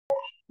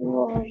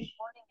Yes.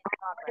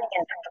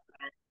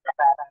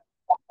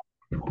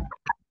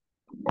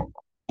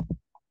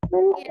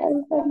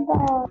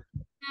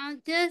 Now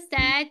just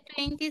add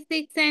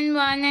 26 and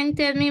 1 and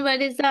tell me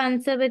what is the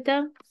answer,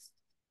 beta.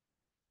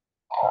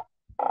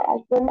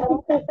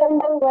 26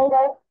 and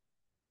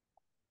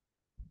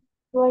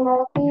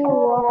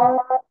 21.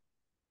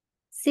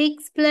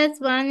 6 plus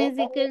 1 is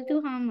equal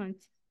to how much?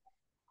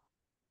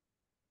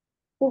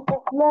 6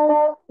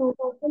 plus 2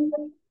 equal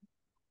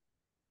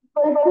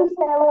to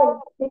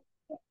 7.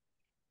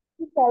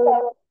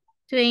 7.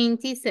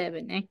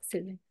 27.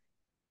 Excellent.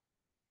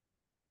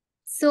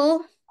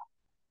 So,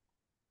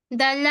 the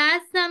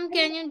last sum,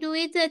 can you do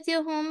it at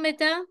your home,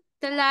 beta?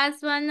 The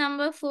last one,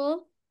 number 4.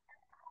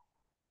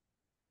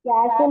 Yeah,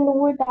 I can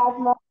do it at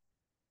my.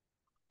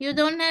 You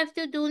don't have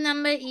to do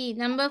number E.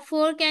 Number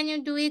 4, can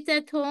you do it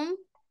at home?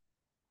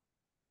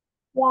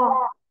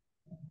 Yeah.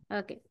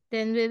 Okay,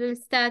 then we will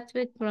start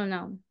with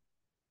pronoun.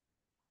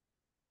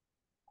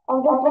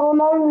 Of the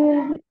pronoun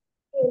will be.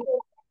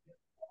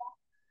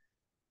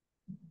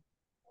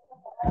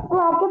 So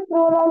after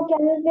pronoun,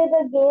 can you play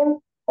the game?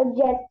 A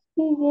jet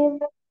ski game.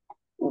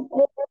 You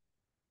play.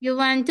 You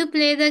want to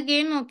play the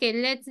game? Okay,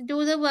 let's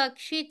do the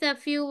worksheet, a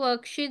few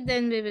worksheets,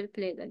 then we will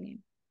play the game.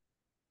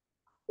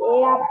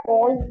 Yeah,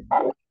 pause.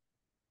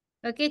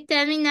 Okay,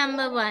 tell me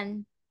number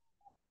 1.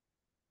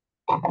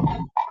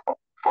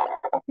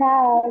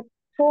 Has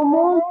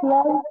Homos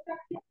love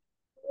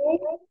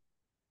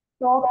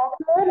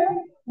doctor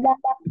that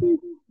is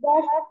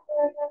best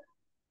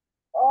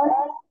on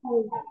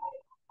school.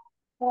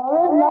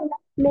 Homos love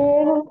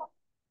playing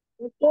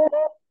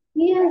because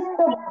he is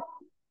the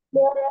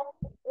player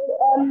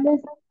on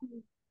this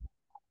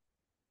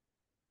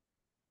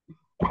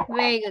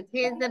Very good. He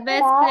is the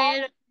best chart.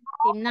 player of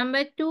the team.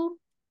 Number 2.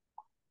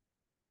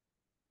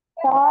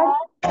 Chart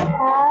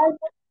has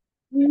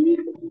read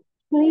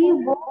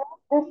 3 books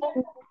this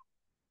week.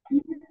 He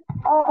is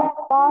a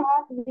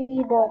fast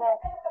reader.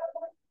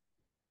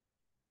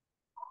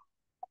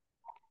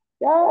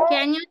 The,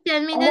 Can you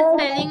tell me the the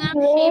spelling of she,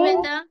 train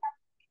beta?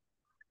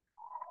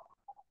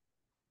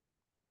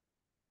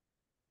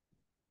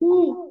 he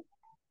the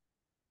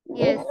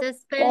Yes, the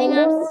spelling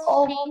of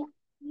spelling of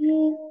she. he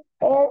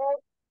is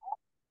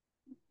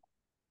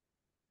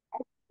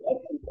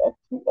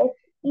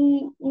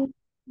H-E-H-E-H-E-E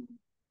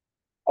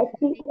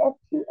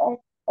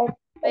H-E-H-E-H-H.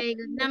 Very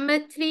good. Number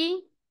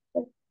 3.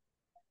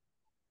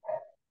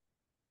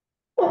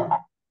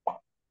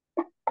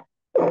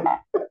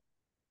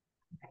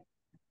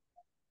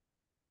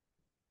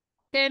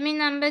 Tell me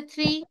number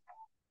 3.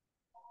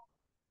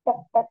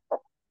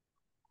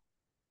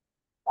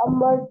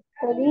 Number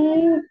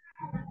 3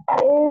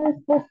 is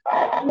the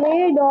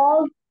stray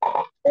dog.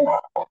 The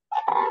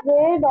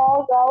stray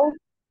dog out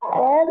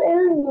there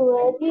is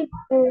very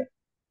the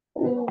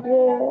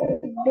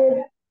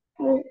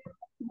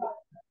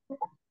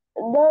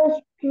the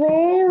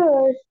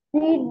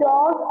street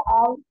dog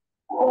out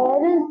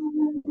there is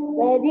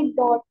very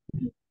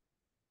dirty.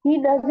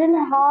 He doesn't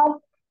have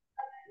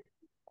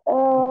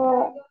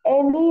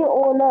any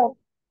owner.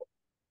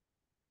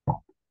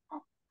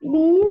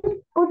 Please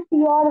put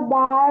your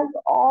bag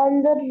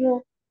on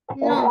the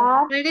No.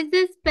 rack. What is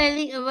the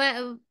spelling?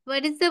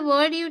 What is the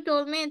word you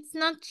told me? It's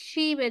not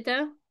she,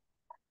 beta.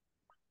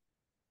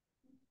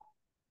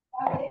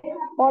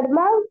 What,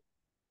 ma'am?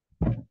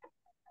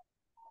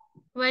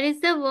 What is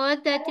the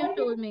word that you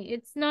told me?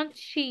 It's not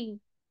she.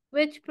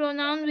 Which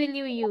pronoun will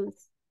you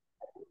use?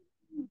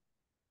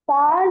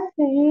 Stars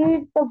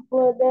read the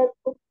brother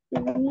book.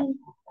 Please,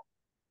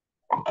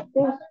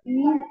 this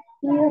week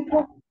he is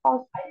the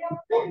first.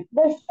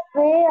 The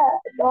stray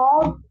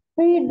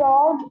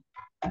dog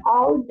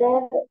out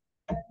there.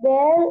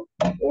 There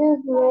is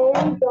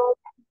very dog.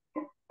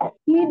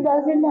 He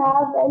doesn't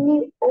have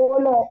any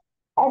owner.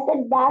 I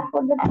said that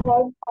for the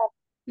third time.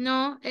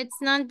 No,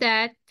 it's not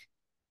that.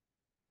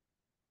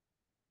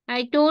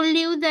 I told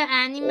you the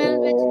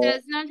animal which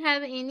does not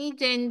have any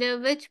gender.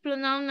 Which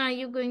pronoun are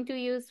you going to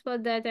use for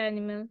that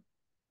animal?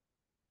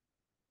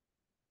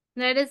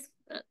 That is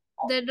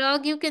the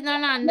dog. You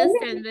cannot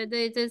understand whether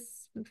it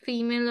is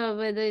female or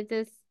whether it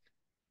is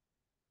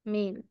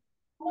male.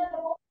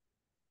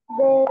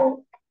 The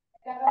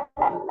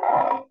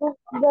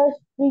the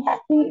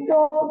street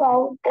dog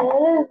out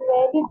there is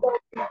very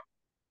dirty.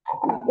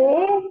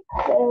 They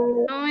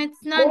No,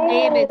 it's not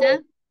they, they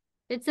beta.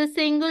 It's a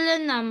singular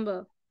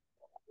number.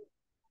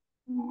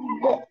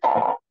 it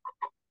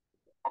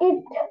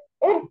it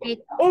It.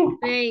 it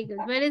Very good.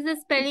 What is the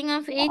spelling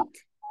of it?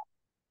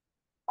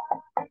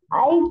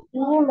 I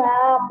see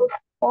map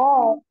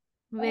before.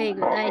 Very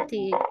good. I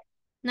take it.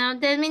 Now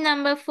tell me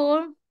number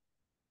 4.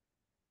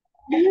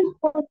 Please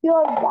put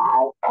your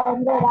bag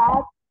on the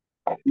rack.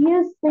 He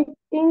is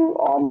sitting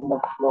on the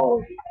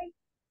floor.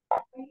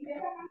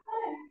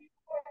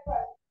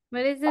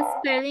 What is the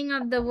spelling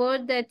of the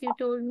word that you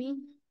told me?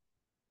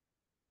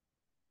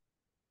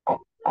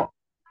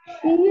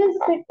 She is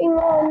sitting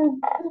on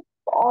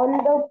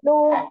the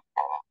floor.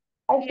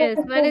 I said Yes.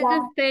 What the is the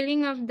rack.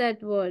 spelling of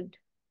that word?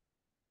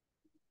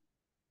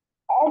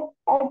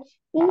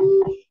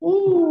 S-H-E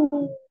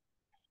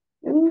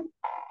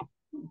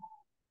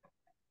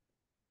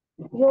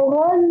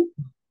Johan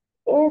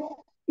is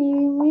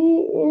TV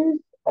is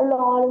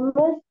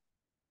enormous.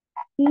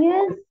 He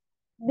is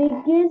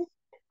biggest.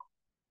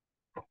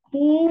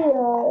 He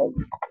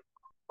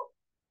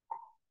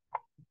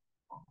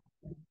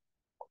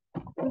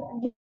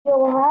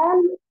Johan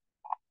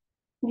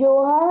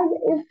Johan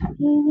is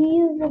TV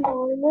is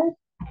enormous.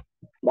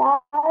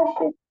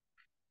 Dash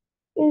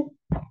is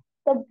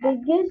the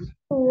biggest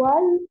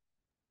one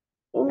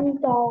in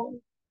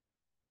town.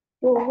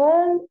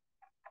 Johan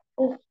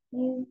is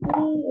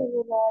TV is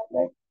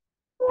enormous.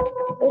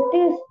 It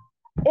is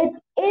it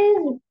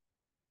is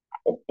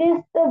it is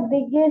the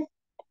biggest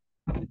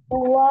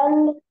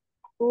one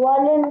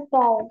in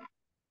town.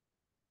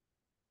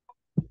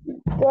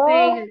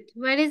 Very The good.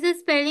 What is the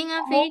spelling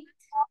of it?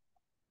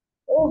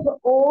 is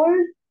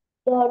old,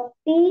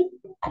 dirty.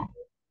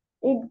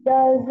 It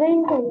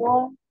doesn't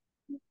want.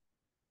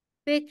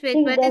 Wait.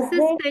 It What is the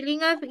doesn't.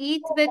 spelling of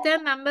each better?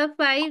 Number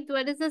 5.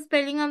 What is the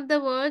spelling of the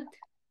word?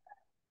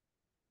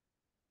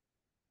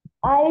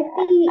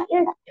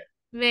 It.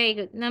 Very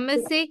good. Number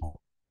 6.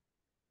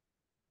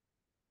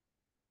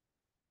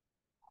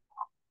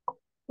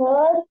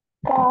 Her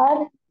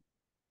car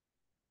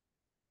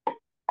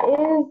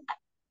is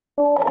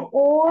so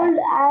old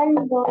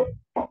and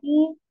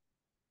dirty.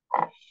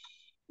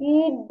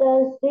 She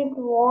doesn't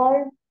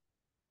want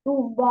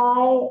to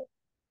buy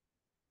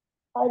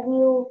a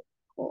new.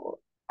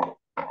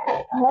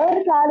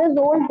 Her car is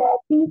old,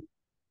 dirty.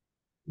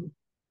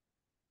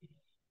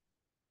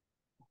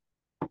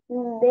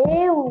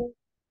 They want.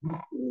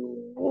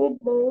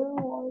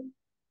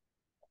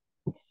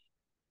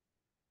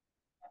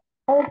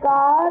 Her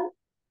car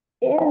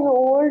is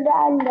old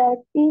and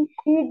dirty.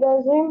 She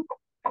doesn't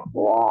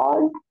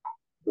want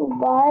to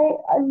buy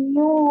a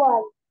new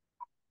one.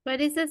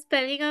 What is the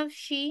spelling of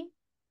she?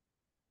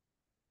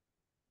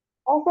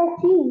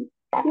 S-H-E.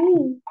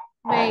 She.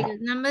 Very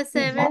good. Number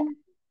 7.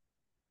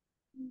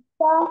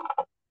 Pizza.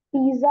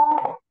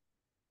 Pizza.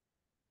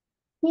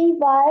 He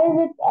buys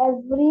it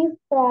every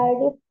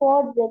Friday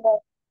for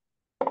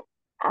dinner.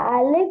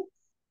 Alex.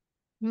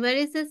 What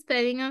is the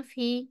spelling of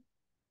he?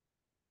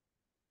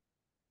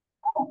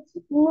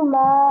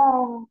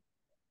 Ema.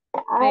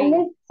 Very good.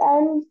 Alex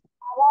and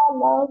Sarah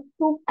love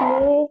to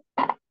play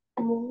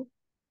Mo-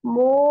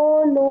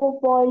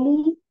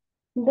 Monopoly.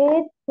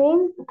 They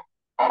think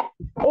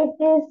it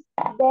is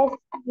best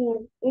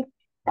game. It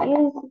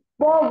is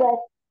the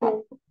best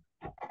game.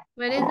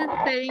 What is the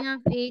spelling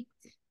of it?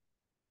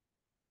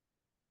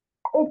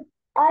 It's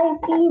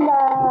IT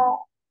na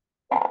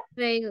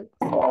Very good.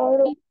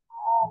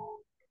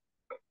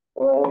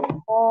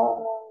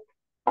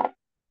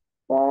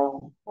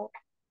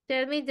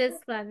 Tell me this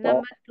one.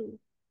 Number 2.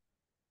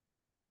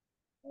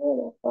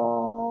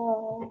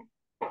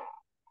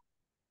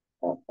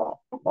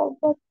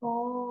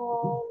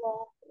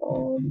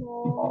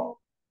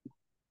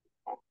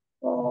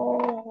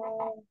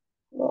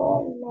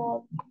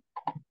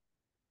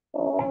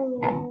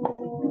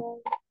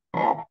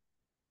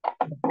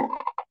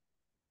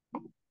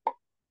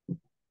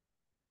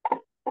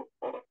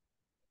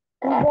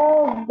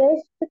 The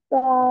best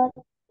part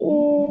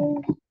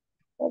is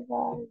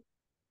the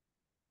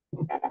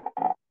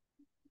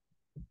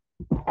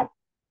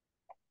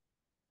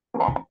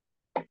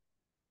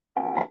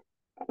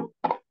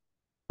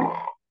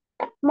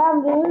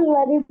Ma'am, this is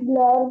very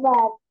blur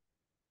bad.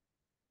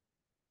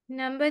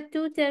 Number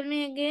 2, tell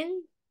me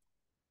again.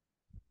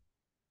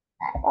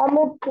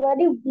 It's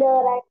very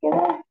blur. I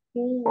cannot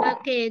see.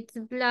 Okay, it's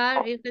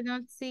blur. You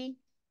cannot see.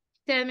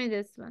 Tell me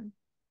this one.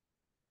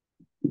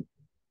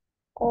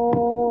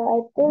 I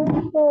think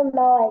so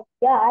now.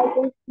 Yeah, I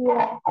can see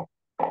now.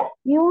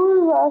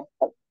 Use a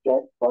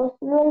subject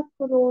personal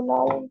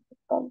pronoun to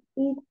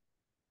complete.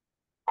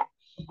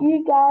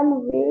 She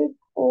can wait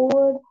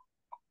over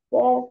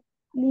there,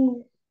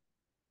 please.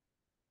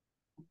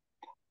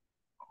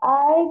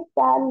 I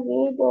can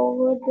wait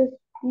over this,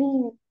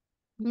 please.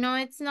 No,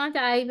 it's not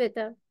I,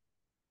 beta.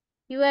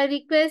 You are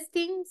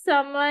requesting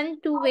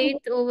someone to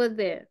wait over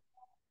there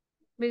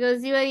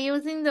because you are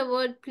using the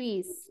word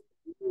please.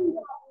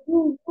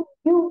 You,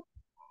 you,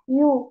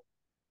 you.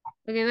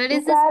 Okay, what You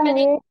is the can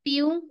spelling wait. of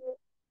you?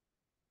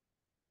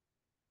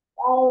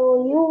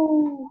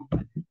 You.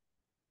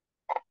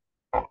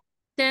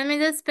 Tell me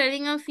the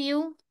spelling of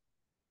you.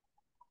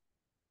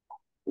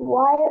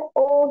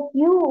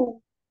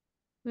 You.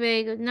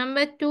 Very good.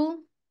 Number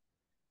 2.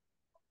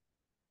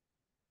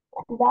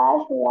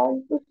 Dash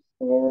wants to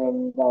swim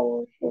in the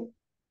ocean.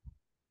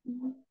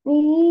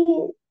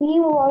 He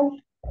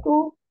wants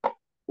to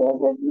swim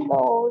in the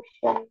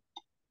ocean.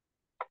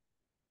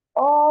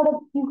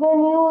 Or you can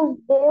use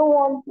they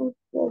want to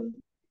swim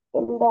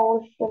in the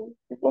ocean.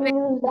 You can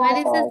use What that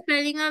is the also.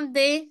 spelling of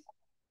they?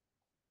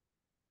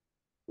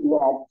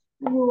 Yes,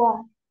 you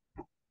are.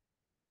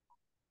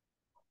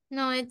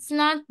 No, it's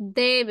not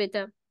they,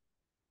 beta.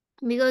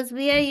 Because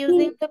we are using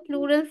He, the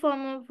plural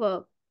form of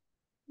verb.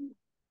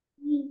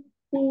 he,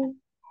 he,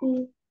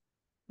 he.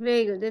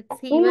 Very good. It's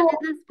He he. What is wants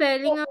the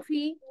spelling of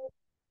he?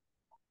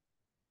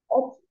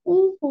 it's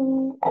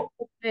easy.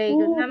 It's Very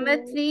good. Number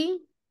easy. 3.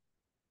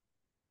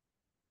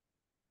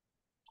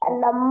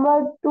 And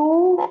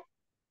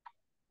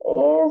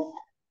is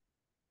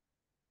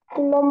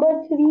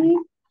number three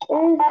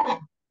is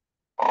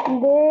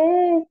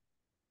they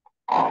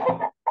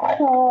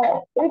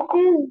it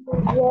is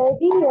very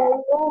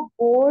yellow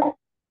board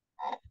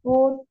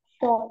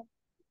short.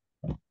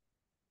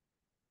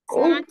 It's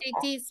It not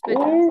it is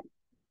better. is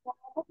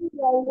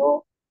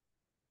yellow.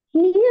 He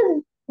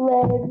is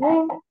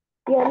wearing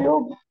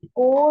yellow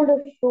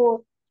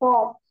shorts.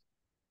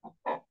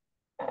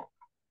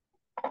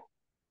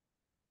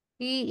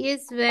 He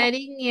is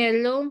wearing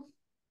yellow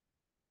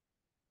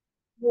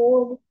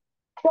Board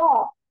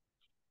shorts.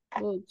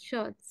 boat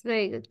shorts.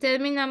 Very good. Tell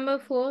me number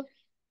 4.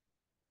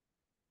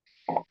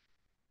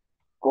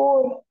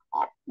 Cold.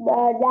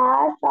 The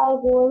dash are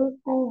going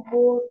to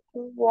board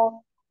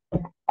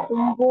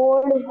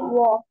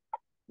walk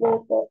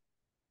later.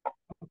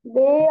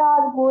 They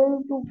are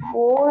going to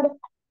board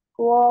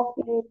walk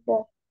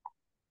later.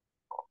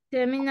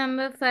 Tell me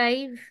number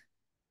 5.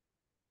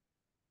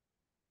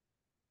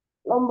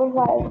 Number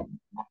five.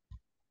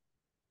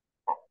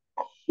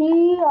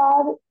 They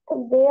are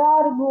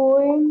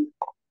going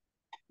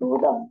to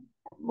the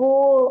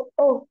go.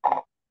 Oh,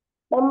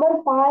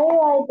 number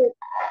five.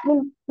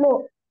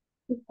 No.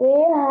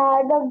 They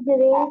had a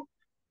great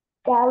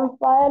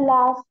campfire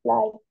last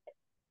night.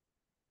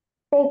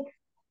 Six.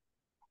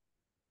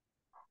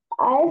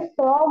 I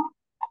saw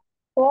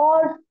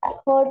for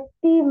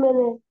 30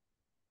 minutes.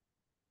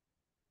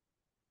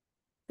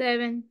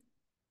 7.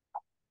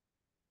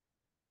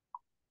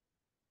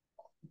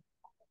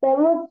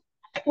 Seven.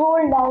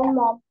 Scroll down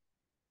now.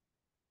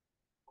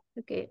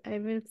 Okay, I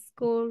will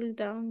scroll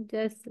down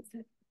just a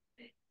second.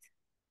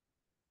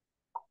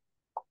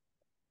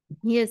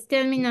 Yes,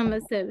 tell me number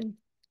 7.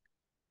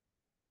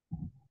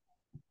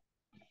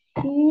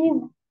 He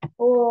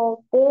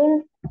built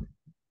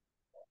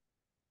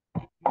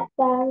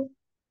sand.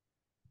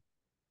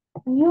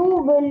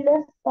 You build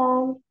a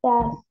sand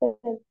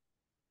castle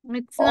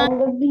It's not on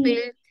the beach.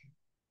 built.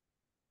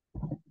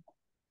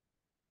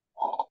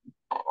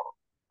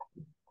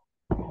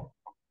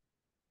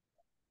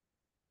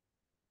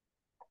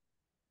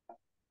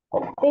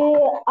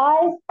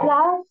 I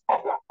splashed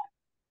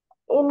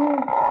in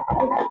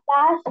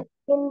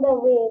the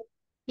wave.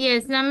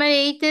 Yes, number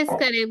 8 is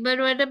correct. But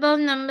what about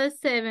number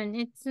 7?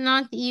 It's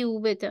not you,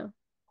 better.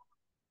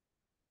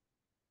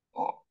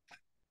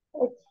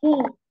 It's he.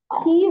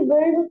 He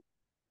built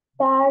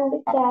sand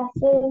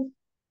castles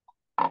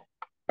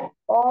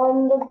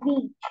on the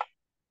beach.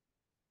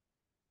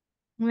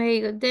 Very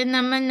good. Then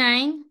number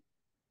 9.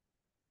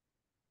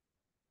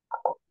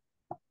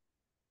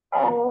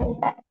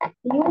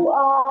 You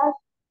asked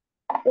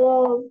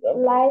the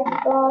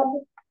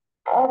lifeguard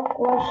a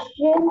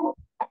question.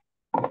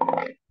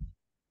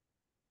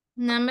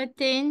 Number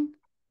 10.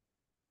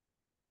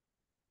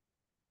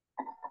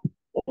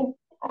 It,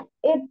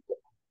 it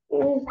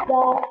is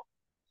the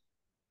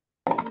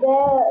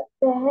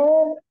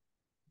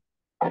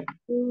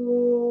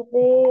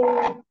they.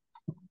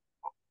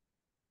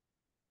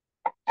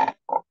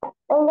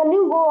 When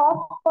you go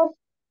up first,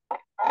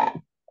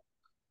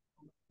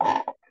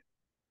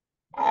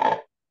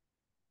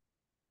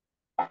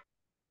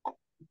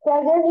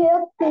 second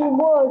here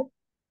keyboard.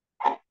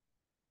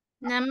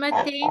 Number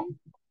 10.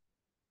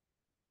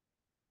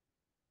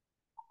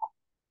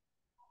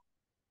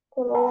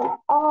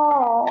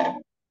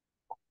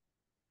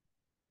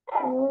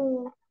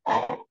 Oh,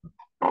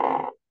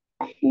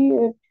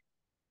 shit.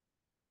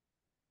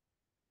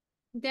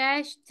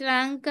 Dash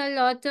drank a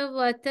lot of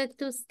water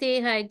to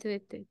stay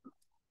hydrated.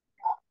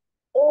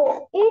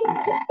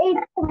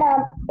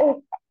 Ma'am.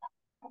 It.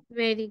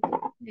 Very good.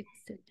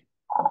 Excellent.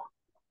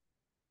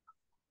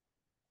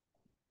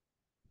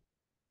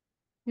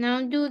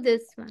 Now do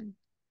this one.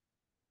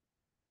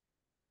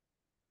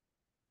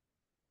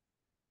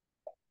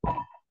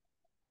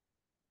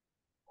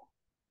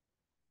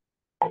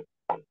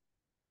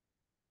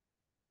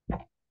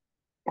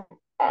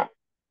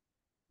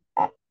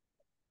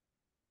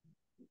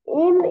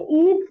 In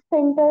each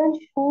sentence,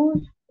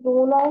 choose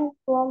pronoun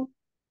from,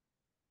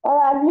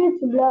 or at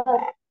least blur.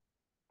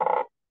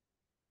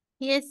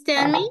 Yes,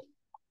 tell me.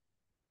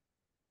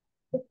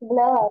 It's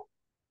blur.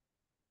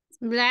 It's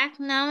black.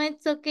 Now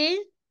it's okay.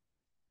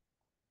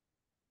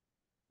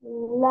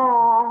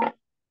 Nah.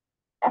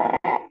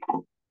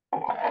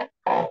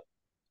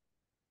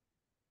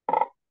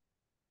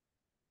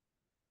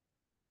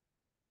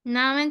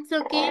 Now it's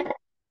okay.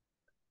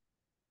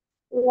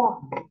 Yeah.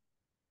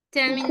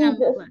 Tell You me see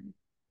number this. 1.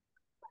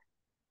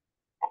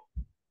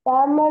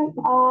 Sam and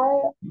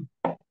I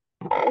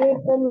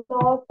ate a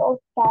lot of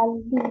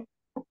candy.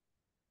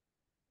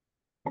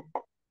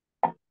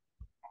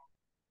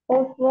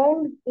 A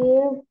friend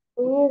gave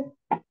me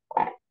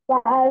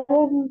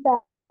Valentine.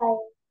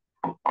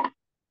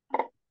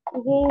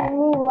 Gave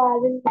me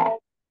Valentine.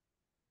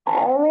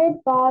 I made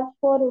cards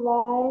for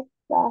my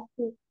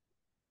classes.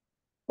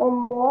 My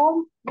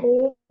mom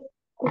baked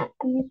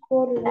cookies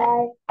for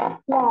my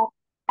class.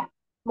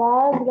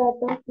 My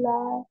brother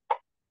class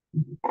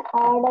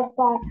had a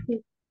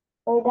party.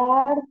 My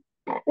dad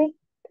picked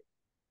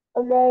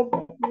red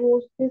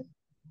roses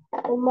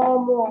to my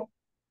mom.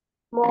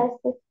 My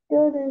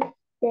sister is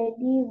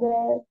teddy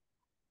bear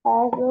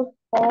has a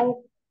fur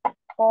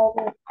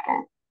cover.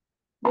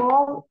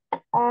 Bob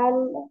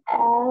and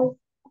has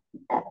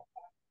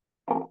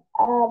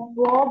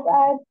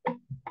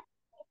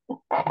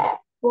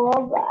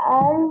Bob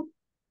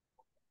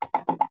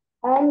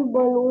and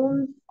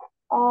balloons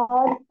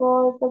are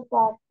for the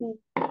party.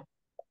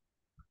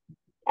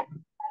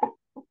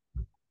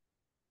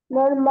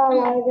 Not No,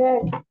 my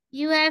red.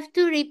 you have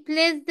to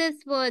replace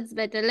these words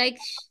better. Like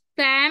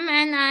Sam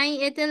and I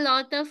ate a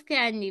lot of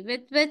candy.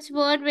 With which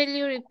word will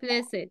you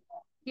replace it?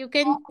 You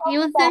can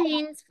use the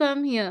hints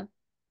from here.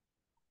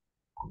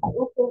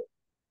 Okay.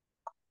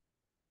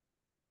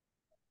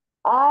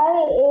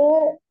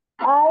 I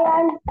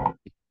and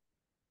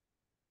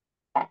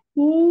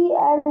he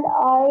and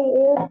I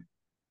ate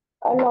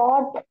a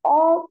lot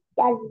of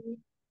candy.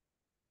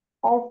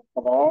 As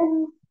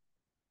friends,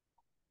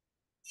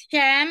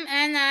 Sam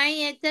and I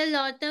ate a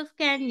lot of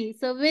candy.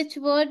 So which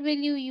word will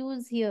you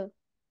use here?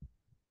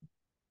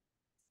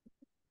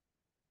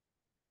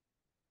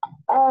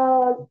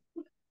 uh,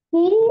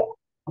 he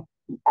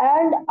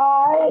and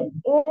I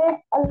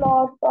ate a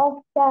lot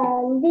of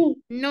candy.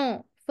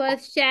 No. For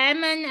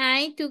Sam and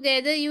I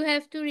together, you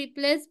have to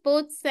replace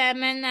both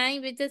Sam and I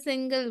with a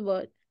single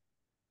word.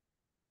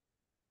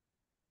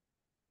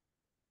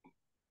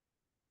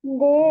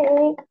 They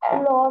ate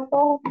a lot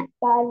of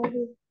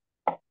candy.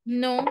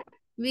 No.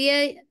 We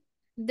are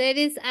there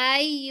is I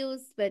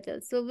use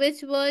better. So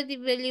which word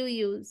will you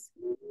use?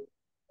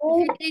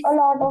 If it Ate a is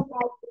lot of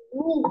candy.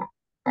 We.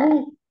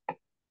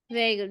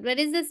 very good. What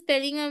is the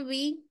spelling of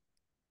we?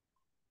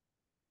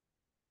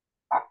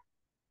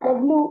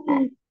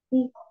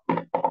 W-E-C.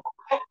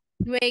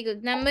 Very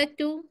good. Number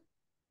two.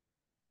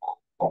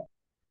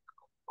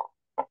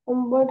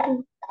 Number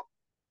two.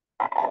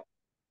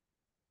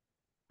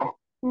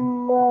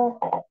 Mm,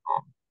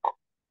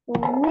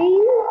 we.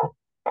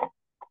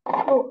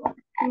 Oh,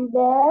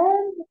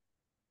 then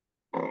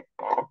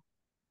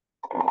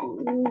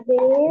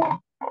they.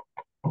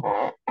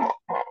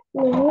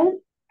 His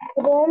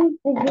friends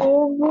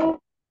gave me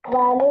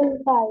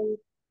Valentine's.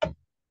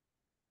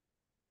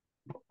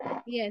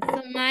 Yes.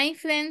 So my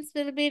friends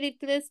will be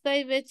replaced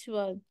by which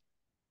word?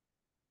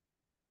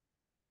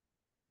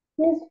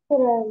 His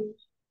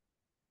friends.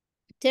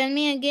 Tell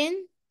me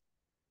again.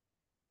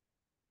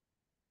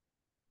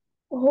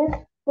 His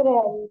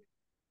friends.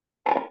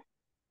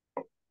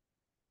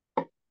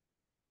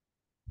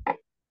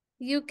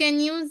 You can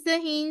use the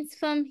hints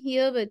from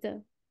here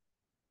better.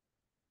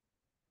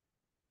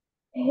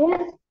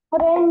 His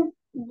friends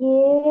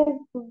gave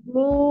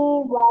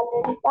me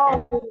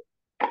Valentine's.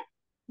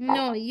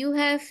 No, you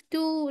have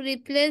to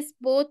replace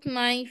both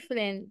my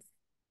friends.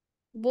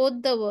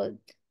 Both the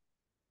words.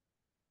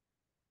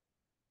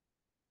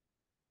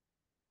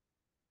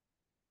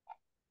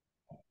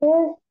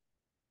 His,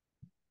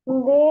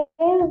 they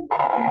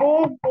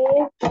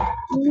gave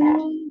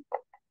me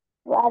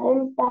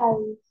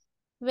Valentine's.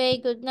 Very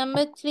good.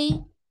 Number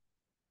three.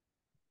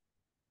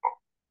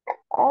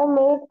 I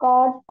made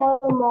cards for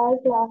my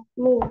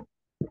classmates.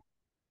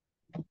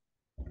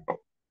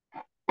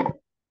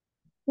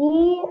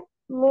 He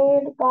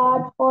made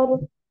cards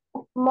for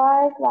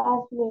my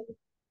classmates.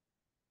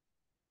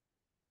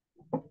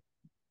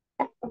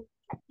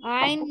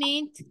 I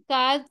made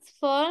cards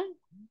for.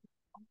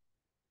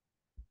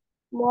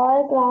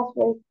 My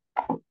classmates.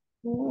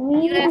 You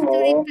We have to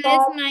made replace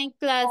cards. my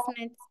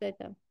classmates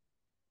better.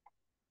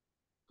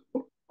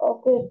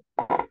 Okay.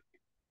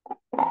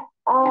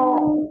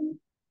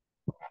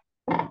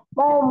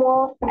 My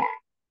mom.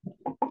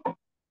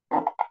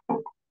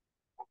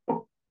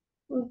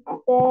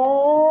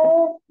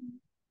 There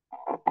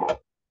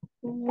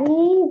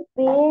we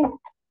baked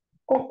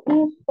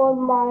cookies for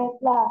my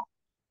class.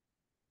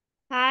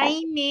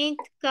 I made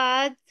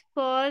cards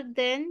for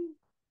them.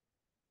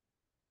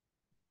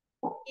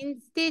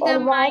 Instead For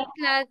of my my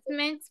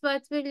classmates,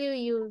 what will you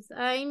use?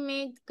 I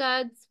made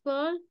cards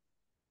for.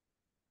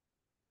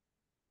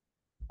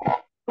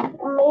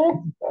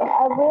 mates,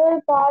 I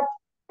made cards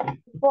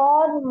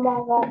for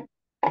my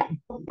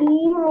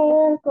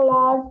female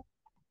class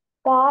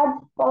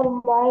cards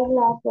for my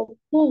classes.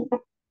 He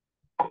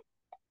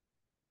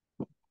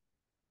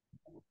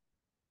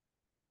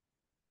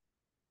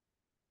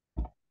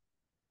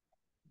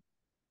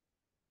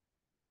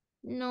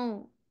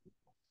No.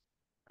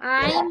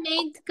 I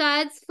made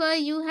cards for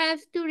you have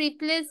to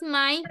replace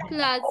my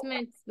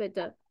classmates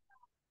better.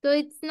 So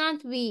it's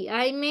not we.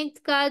 I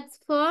made cards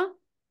for.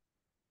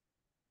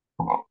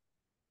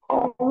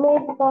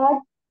 made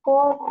cards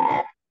for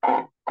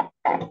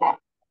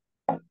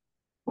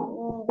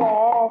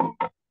them.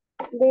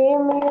 They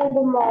made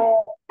my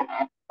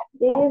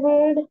they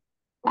made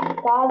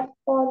cards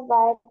for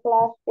my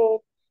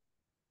classmates.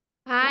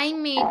 I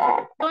made.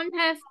 You don't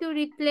have to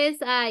replace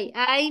I.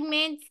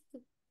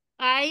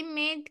 I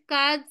made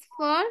cards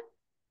for.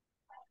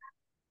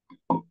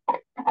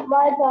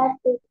 My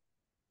classmates.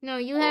 No,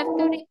 you have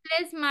to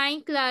replace my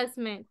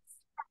classmates.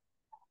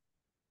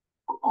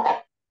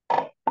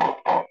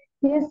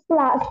 his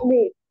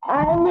classmate.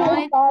 I No, will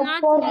it's start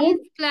not for his his.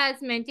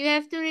 classmate. You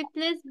have to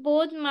replace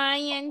both my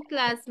and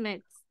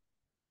classmates.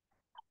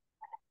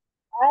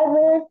 I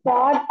will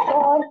start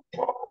for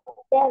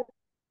them.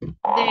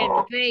 Then,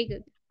 very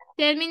good.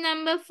 Tell me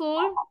number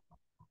 4.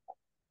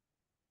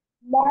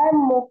 My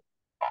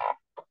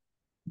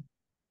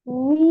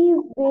we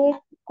bake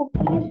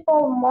cookies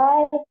for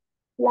my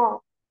class.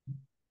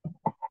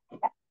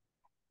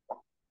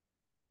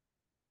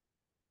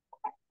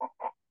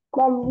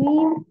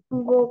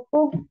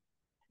 Cook,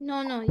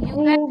 No, no, you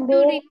we have to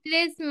bake.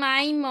 replace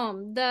my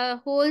mom.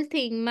 The whole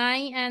thing, my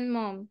and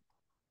mom.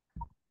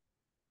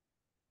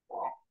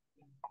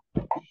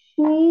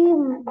 She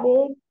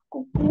bakes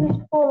cookies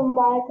for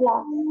my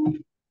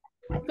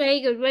class.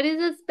 Very good. What is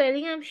the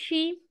spelling of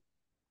she?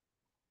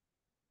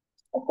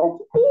 Very good.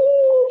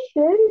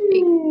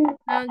 She.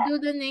 Now do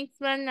the next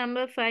one,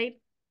 number 5.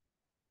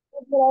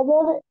 The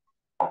brother,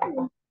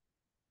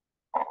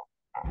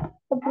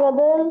 the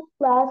brother's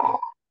class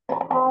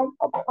had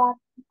a party.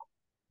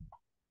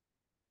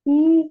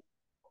 He,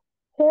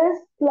 his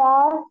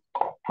class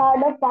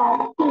had a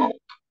party.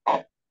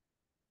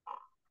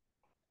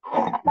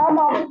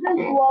 Now after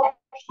this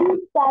worksheet,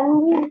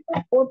 can we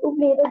go to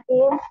play the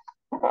game?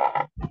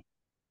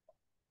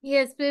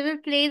 Yes, we will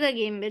play the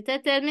game. Beta,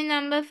 tell me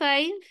number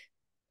 5.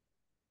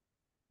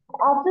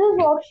 After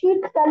this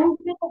worksheet, can we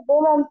play the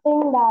game? I'm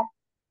saying that.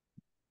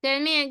 Tell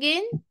me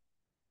again.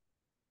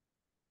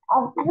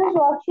 After this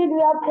worksheet,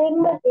 we are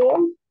playing the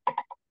game.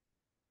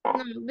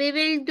 No, we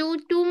will do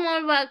 2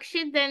 more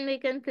worksheets, then we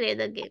can play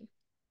the game.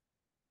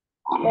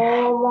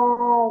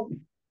 Oh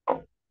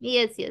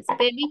Yes, yes,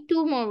 baby,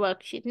 2 more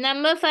worksheets.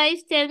 Number 5,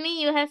 tell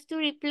me you have to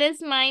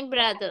replace my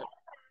brother.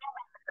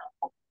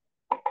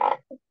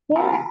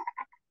 man.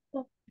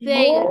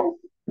 Very good.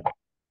 His,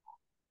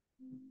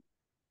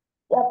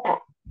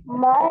 yep.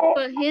 My,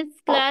 For his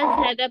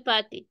class had a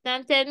party.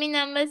 Now tell me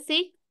number 6.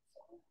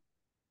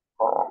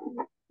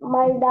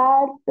 my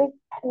dad picked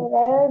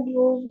red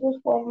roses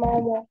for my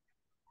mom.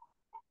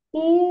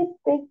 He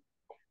picked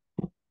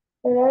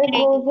red Very good.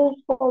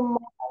 roses for my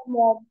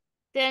mom.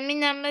 Tell me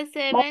number My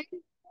 7.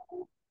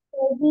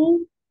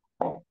 baby,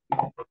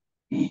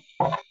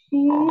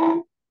 she,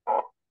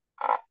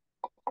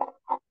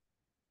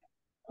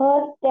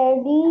 her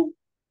teddy,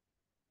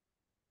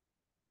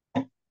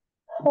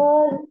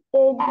 her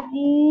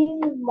teddy,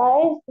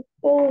 my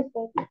sister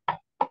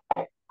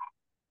said,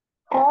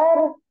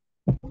 her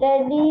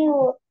teddy,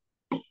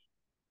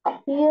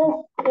 his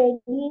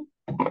teddy,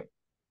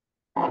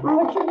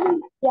 what should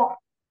we, yeah,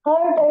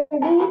 her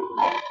teddy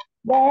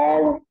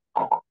bear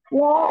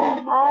what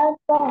has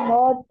the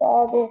hot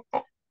dog.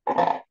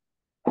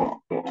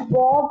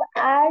 Bob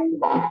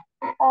and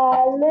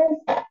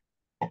Alice,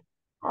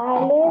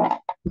 Alice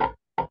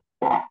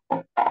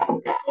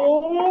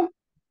ate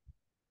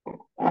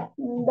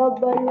the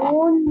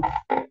balloons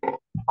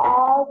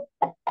are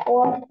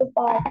for the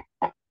party.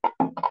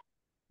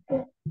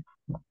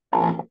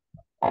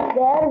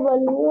 Their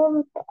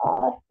balloons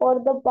are for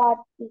the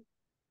party.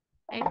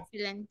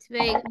 Excellent.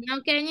 Very good. Now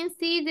can you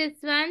see this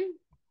one?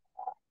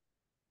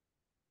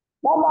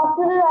 Mom,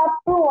 after that,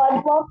 after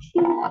one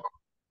worksheet,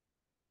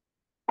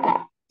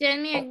 Tell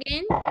me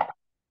again.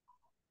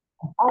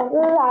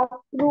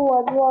 after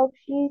one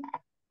worksheet,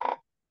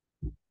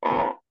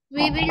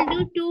 We will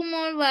do 2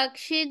 more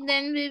worksheets,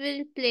 then we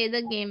will play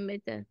the game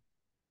with us.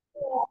 I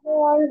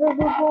want to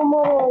do two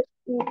more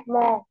worksheets,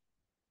 ma'am.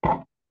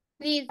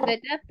 Please,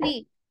 beta,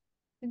 please.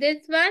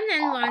 This one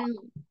and one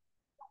more.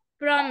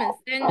 Promise.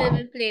 Then we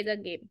will play the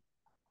game.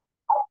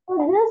 So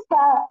this,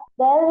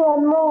 there is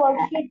one more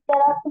worksheet,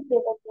 there have to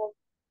play the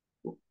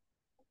game.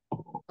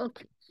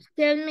 Okay.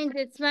 Tell me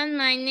this one.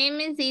 My name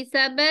is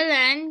Isabel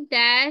and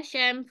dash.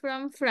 I'm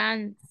from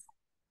France.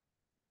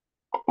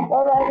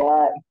 Oh my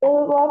god, the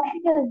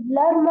worksheet is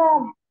blood,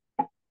 ma'am.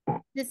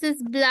 This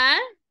is blur.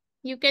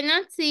 You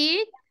cannot see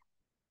it.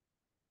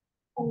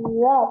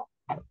 Yeah,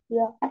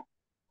 yeah.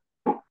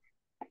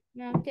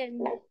 Now tell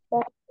me.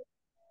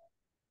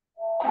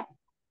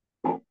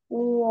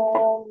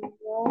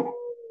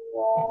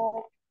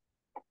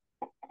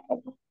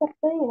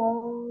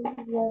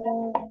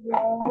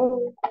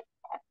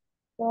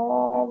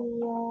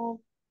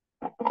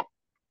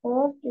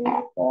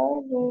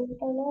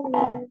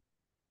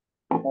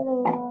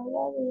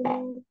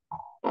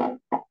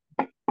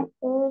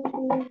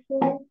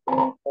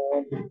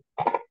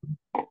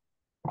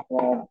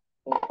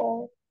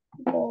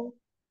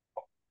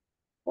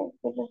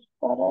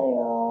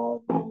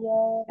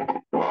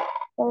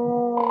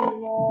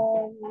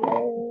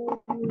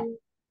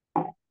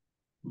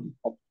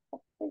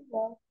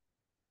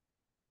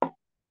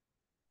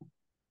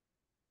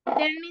 Tell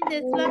me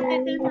this one.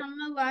 That is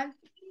number 1.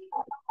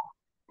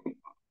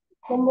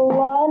 Number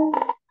one,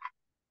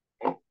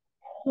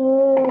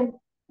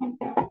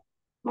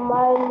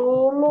 my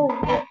name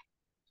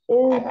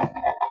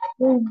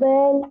is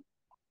Ben.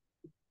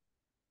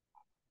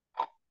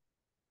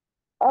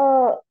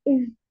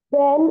 Is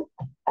Ben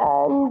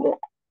and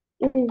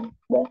is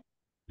Ben.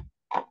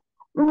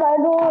 I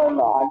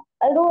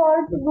don't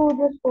want to do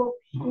this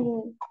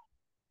worksheet.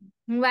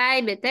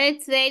 Why, beta?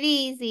 It's very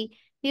easy.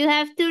 You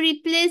have to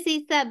replace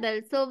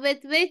Isabel. So with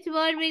which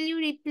word will you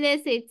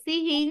replace it?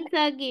 See, hints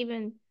are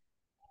given.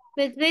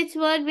 With which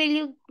word will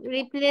you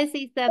replace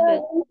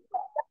Isabel?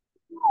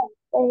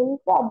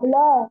 It's a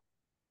blur.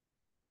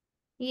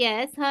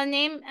 Yes, my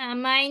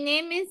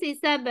name is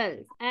Isabel.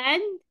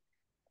 And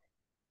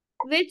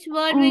which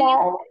word will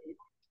you?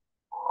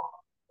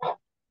 My,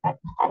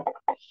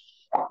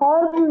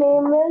 her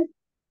name is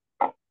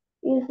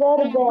No,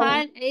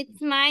 Isabel.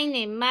 it's my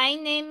name. My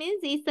name is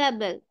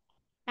Isabel.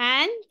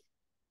 And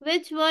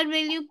which word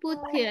will you put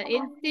here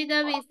instead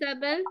of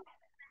Isabel?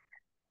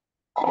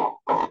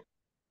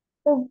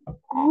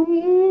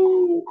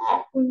 We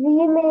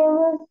name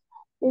is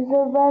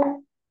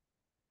Isabel.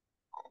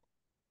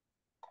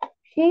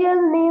 She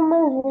name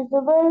is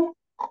Isabel.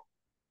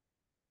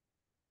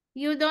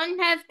 You don't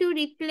have to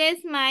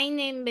replace my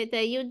name,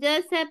 beta. You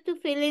just have to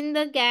fill in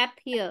the gap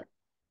here.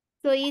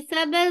 So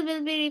Isabel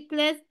will be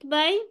replaced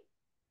by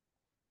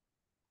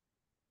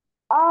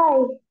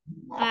I.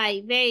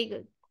 I. Very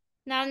good.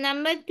 Now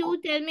number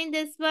 2, tell me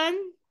this one.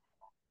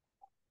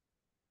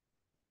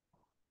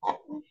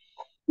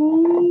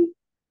 She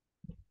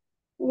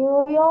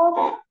New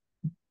York.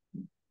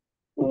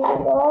 New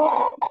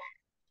York.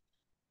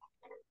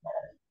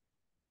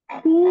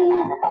 He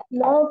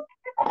loves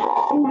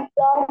to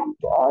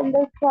jump on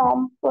the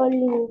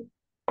trampoline.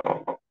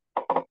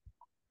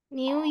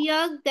 New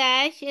York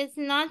dash is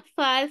not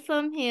far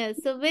from here.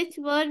 So which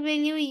word will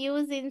you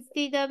use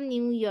instead of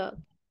New York?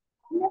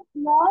 He is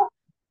not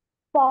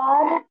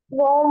far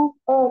from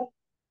us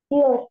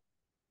here.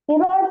 He is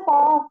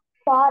not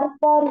far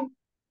from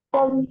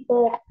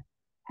here.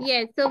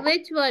 Yes, so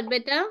which word,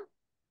 beta?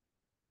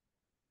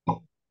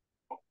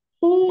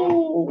 He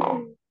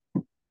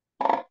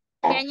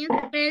Can you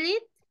spell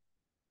it?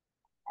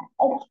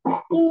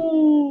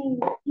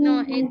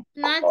 No, he it's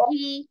not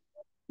he.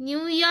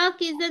 New York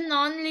is a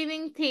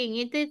non-living thing.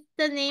 It is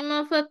the name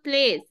of a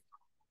place.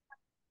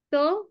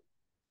 So,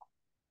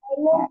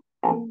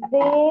 they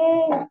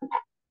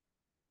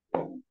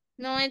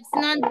no, it's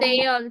not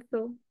they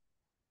also.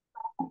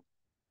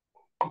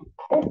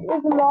 it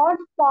is not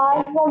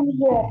far from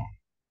here.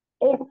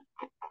 It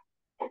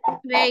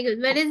Very good.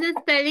 What is the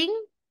spelling?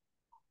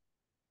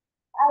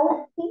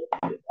 I think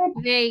it's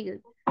Very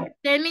good.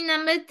 Tell me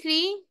number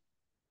 3.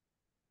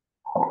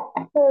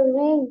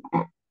 three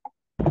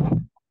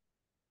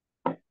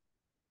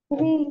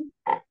three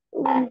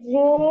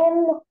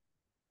Jane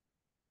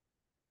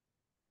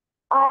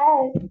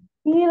I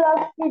he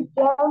loves to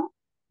jump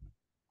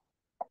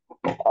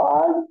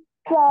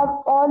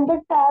on the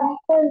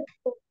trampoline.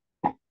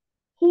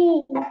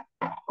 He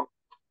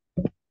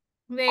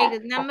Very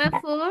good. Number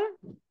 4.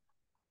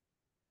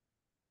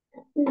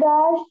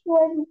 dash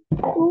went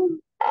to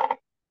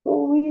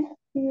movie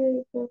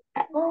theater.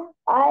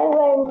 I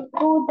went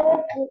to the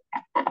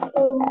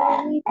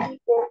movie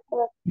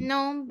theater.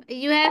 No,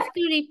 you have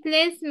to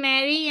replace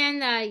Mary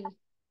and I.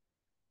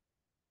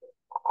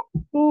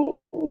 He,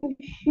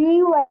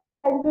 she went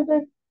to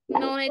the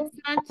No, it's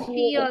not she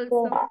theater.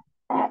 also.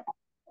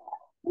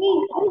 He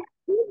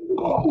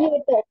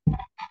theater.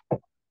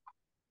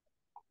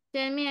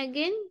 Tell me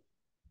again.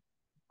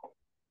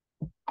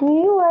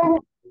 We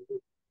went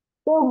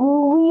to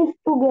movies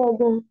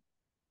together.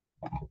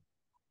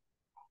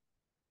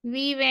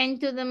 We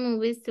went to the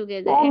movies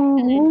together. And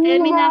Excellent. Tell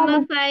we me number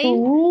had 5. we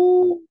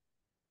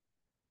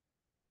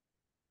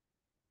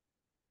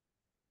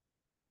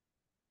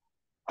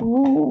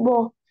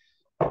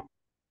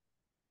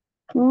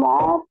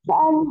maps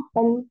and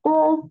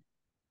hunters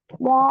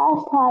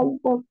dash hike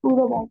the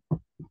pyramid.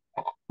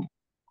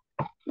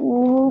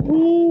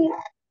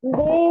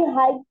 They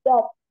hiked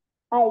up.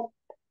 Hike.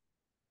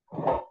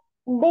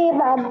 They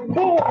ma'am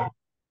they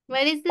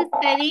What is the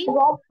spelling?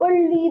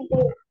 properly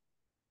they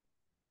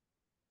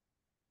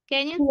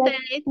Can you spell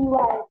it?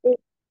 CHCY they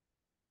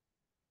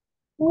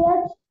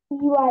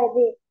CHCY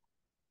they.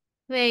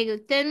 Very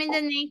good. Tell me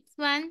the next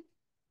one.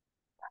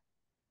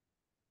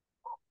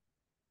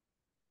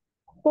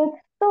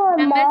 Sixth one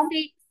Number ma'am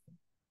 6.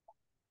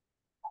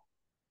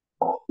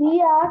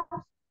 he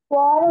asked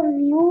for a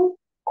new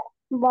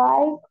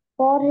bike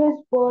for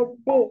his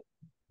birthday.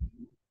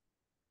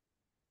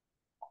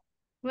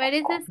 What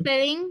is the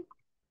spelling?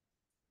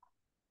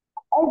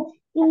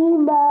 HE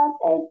ma'am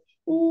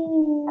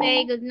Very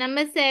HE good.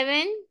 Number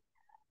 7.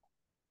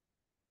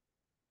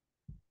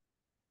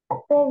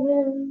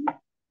 7.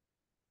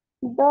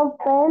 The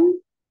pen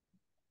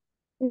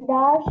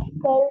dash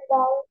fell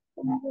down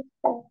in the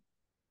sand.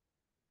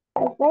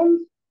 The pen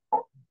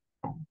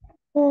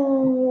the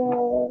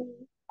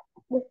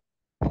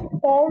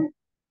pen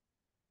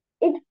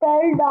it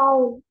fell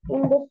down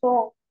in the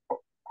sand.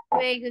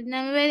 Very good.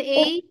 Number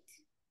 8.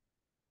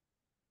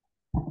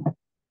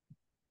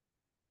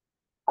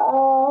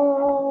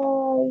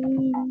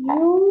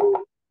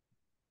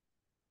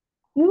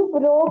 You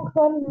broke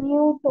her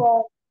new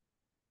toy.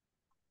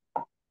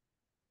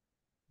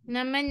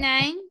 Number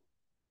 9.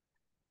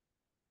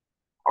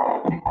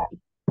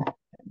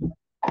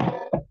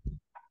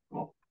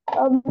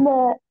 Um,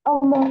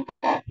 um,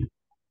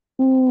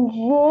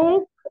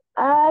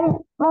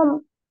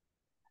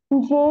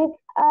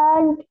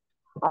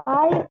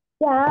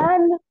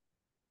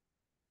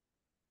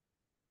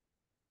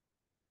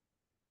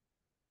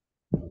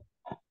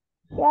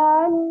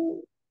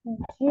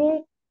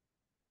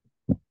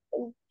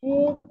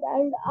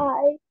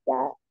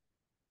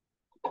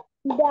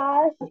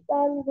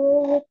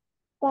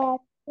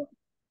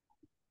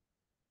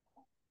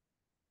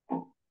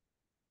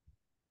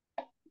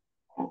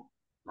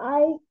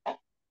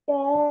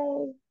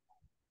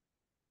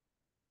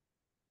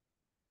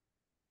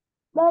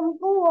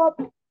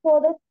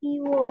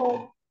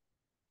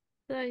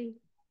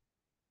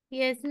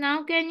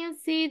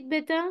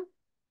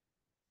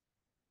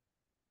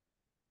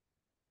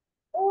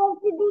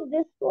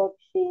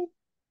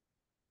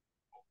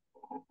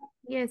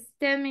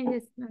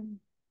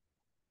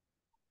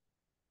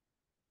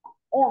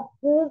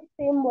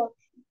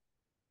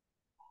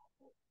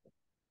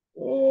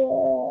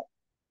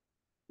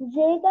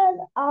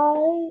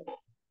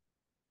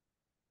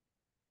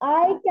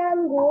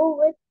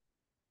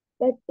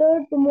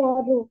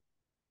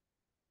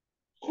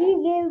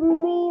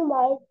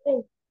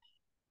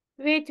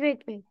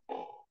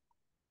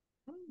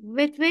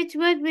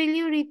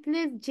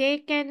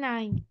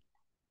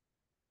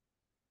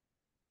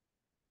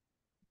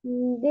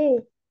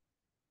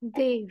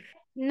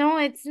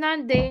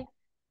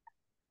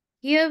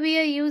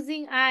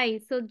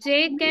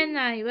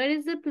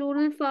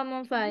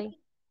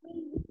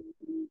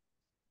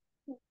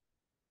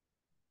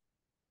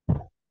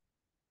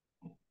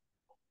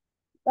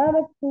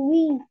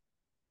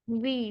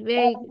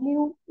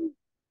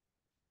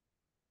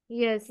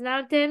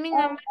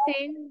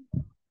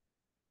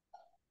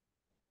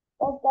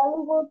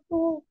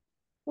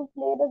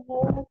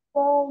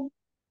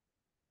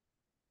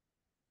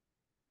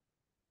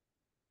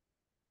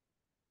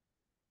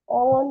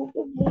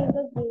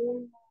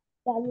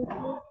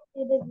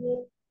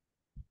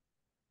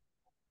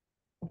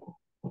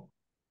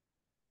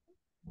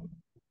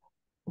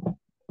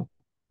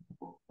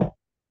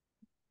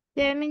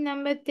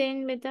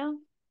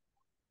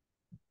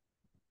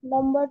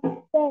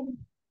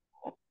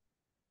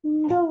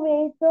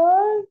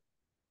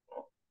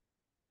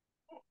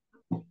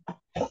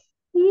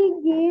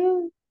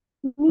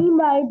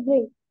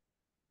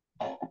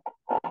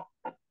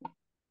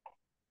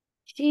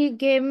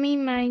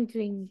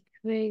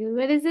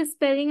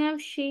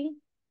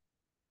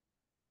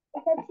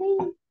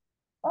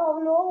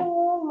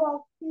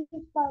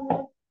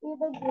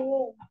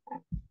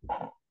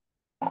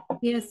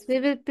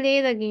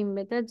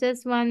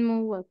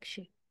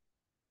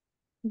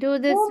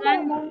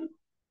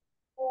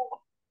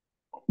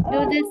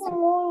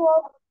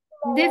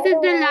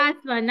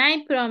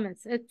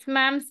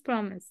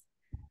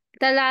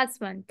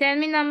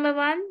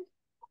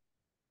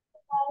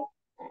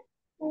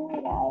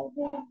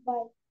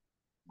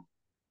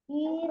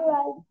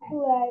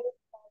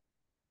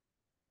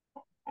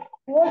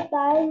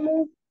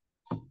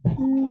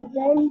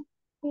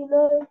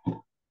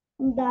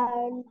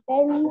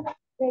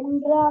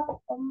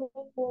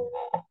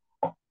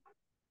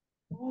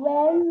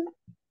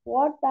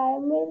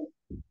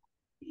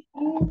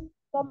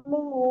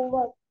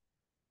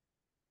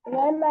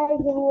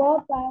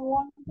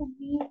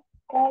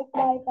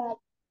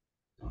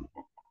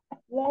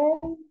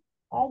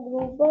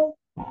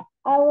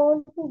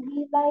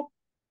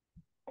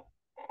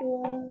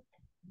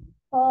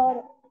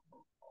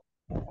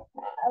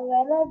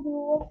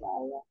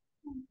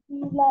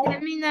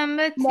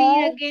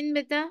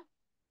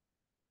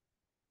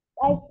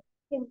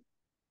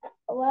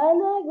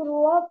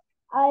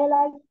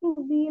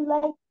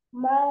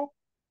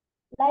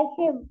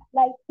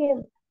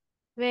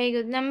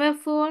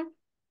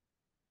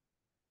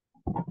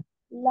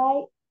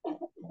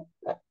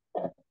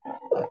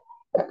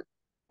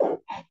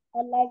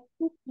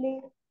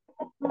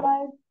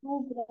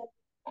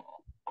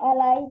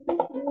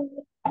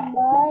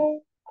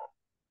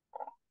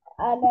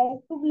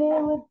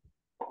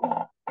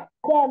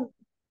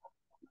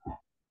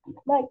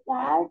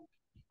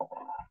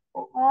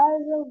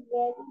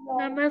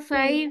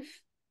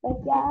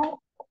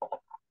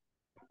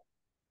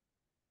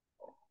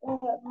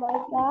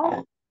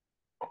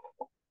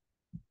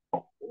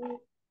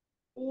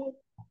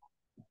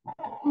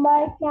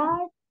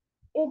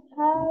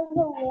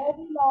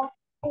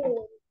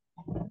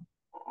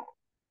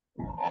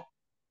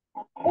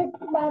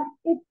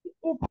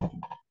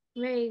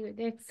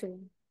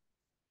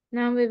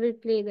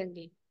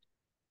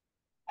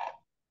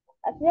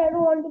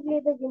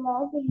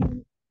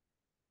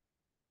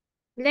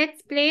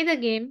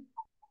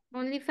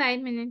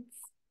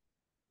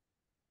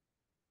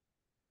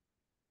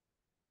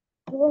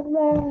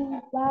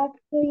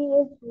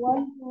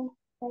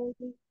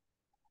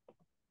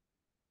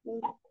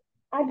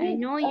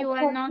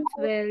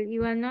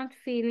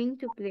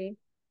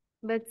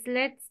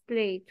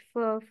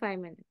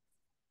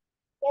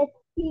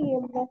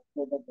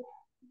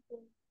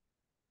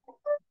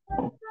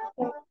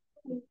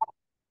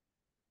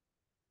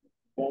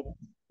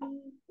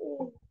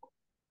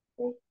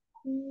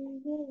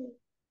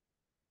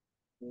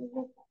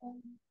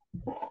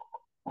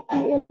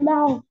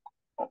 Now,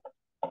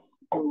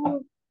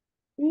 2,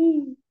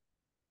 3.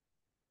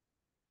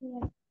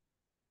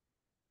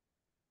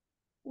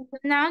 So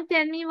now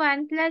tell me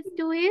 1 plus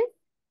 2 is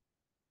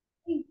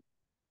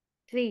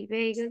 3.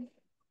 Very good.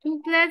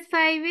 2 plus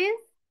 5 is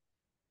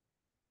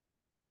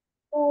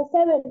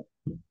 7,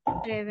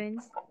 7.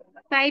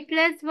 5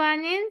 plus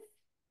 1 is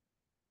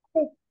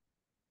 6,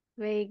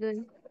 very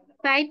good.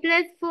 5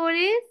 plus 4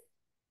 is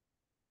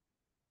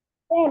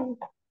 10,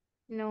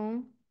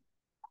 no.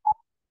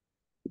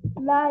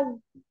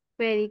 9,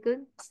 Very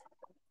good.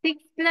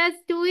 6 plus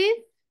 2 is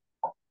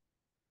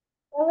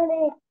 7,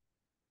 8,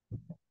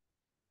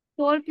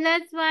 4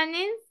 plus 1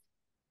 is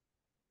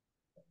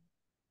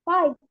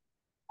 5,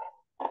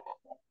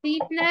 3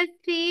 plus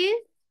 3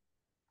 is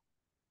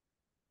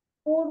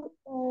 4,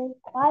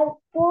 5,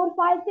 4,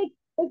 5, 6,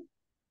 6,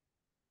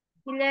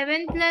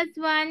 11 plus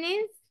 1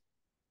 is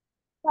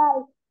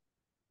 5,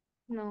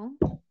 no.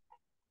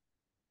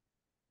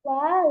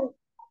 12,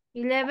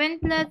 11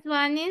 plus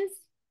 1 is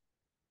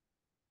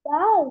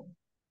 12,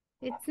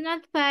 it's not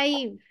 5.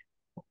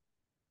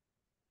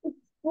 it's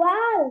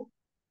 12.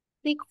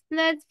 6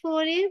 plus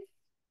 4 is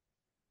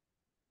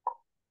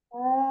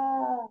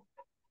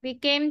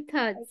became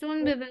third.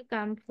 Soon we will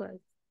come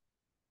first.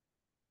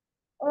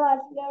 Oh,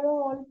 actually, I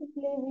don't want to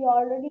play. We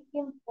already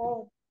came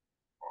first.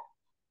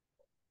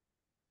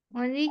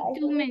 Only I 2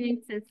 should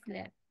minutes is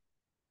left.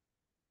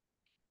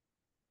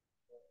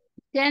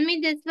 Tell me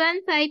this one.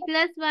 5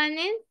 plus 1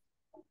 is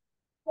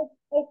have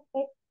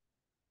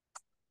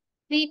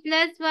 3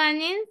 plus 1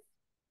 is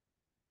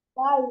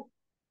 5,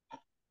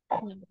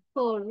 no.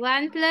 4.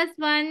 1 plus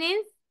 1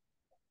 is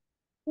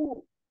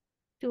 2,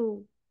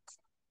 2.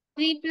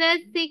 3 plus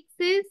 6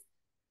 is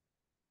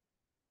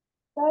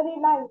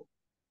 39,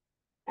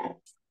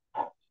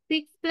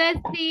 6 plus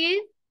 3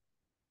 is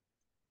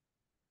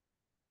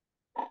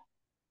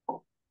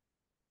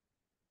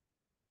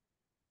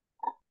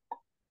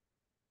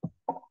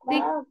six.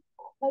 Mom,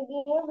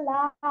 the game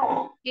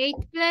last. 8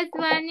 plus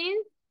 1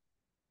 is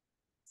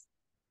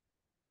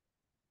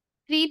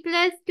 3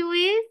 plus 2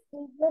 is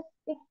 3 plus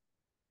 6,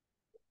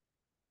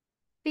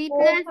 3 4,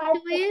 plus 5,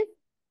 2 6, is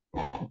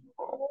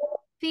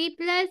 3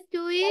 plus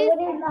 2 is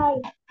 7,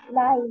 9,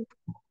 9,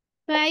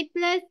 5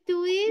 plus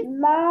 2 is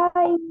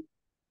 9.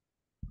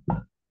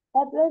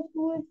 Plus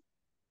 2 is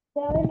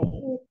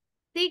 7,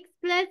 8. 6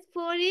 plus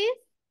 4 is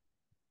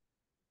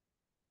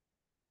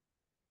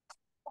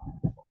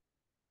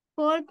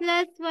 4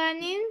 plus 1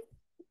 is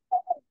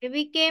it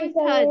became 2,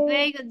 third. 7, 8.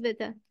 Very good,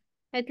 Beta.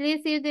 At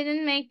least you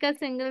didn't make a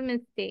single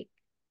mistake.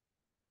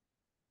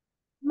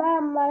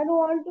 Mom, I don't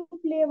want to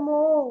play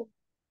more.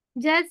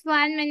 Just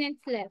 1 minute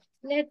left.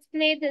 Let's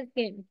play this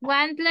game.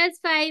 1 plus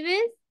 5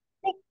 is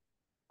 6,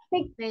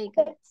 6, very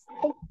good. 6,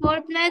 6,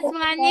 4 plus 6,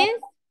 1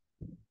 is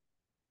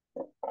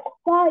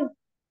 5,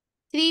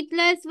 3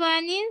 plus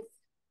 1 is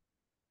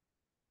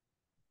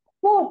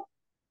 4,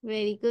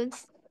 very good.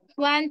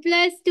 1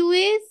 plus 2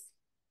 is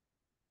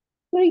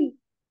 3,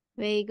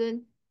 very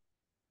good.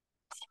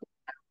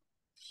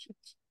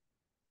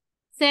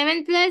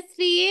 7 plus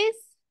 3 is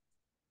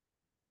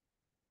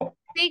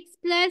 6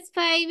 plus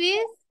 5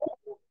 is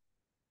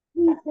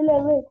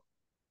 11,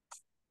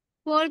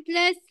 4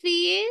 plus 3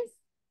 is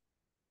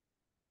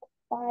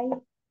 5,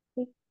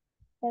 6,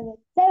 7,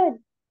 7,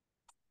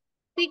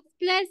 6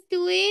 plus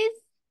 2 is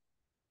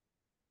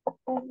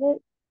 7,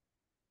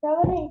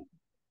 7,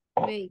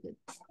 8, very good.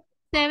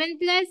 7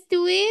 plus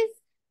 2 is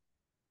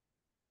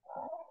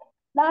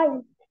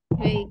 9,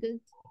 very good.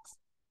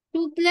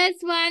 2 plus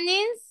 1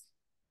 is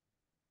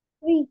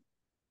 3,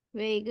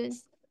 very good.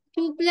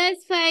 2 plus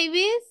 5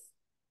 is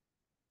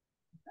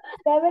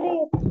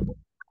 7, 8.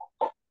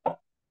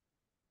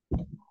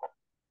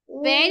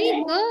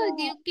 very good.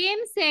 You came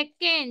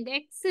second.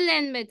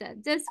 Excellent, beta.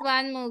 Just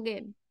one more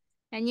game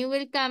and you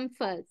will come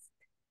first.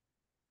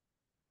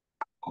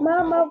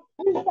 Mama,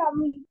 please tell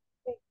me.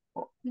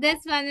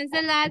 This one is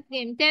the last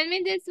game. Tell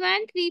me this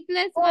one. 3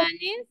 plus 1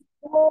 is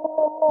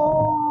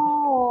Oh,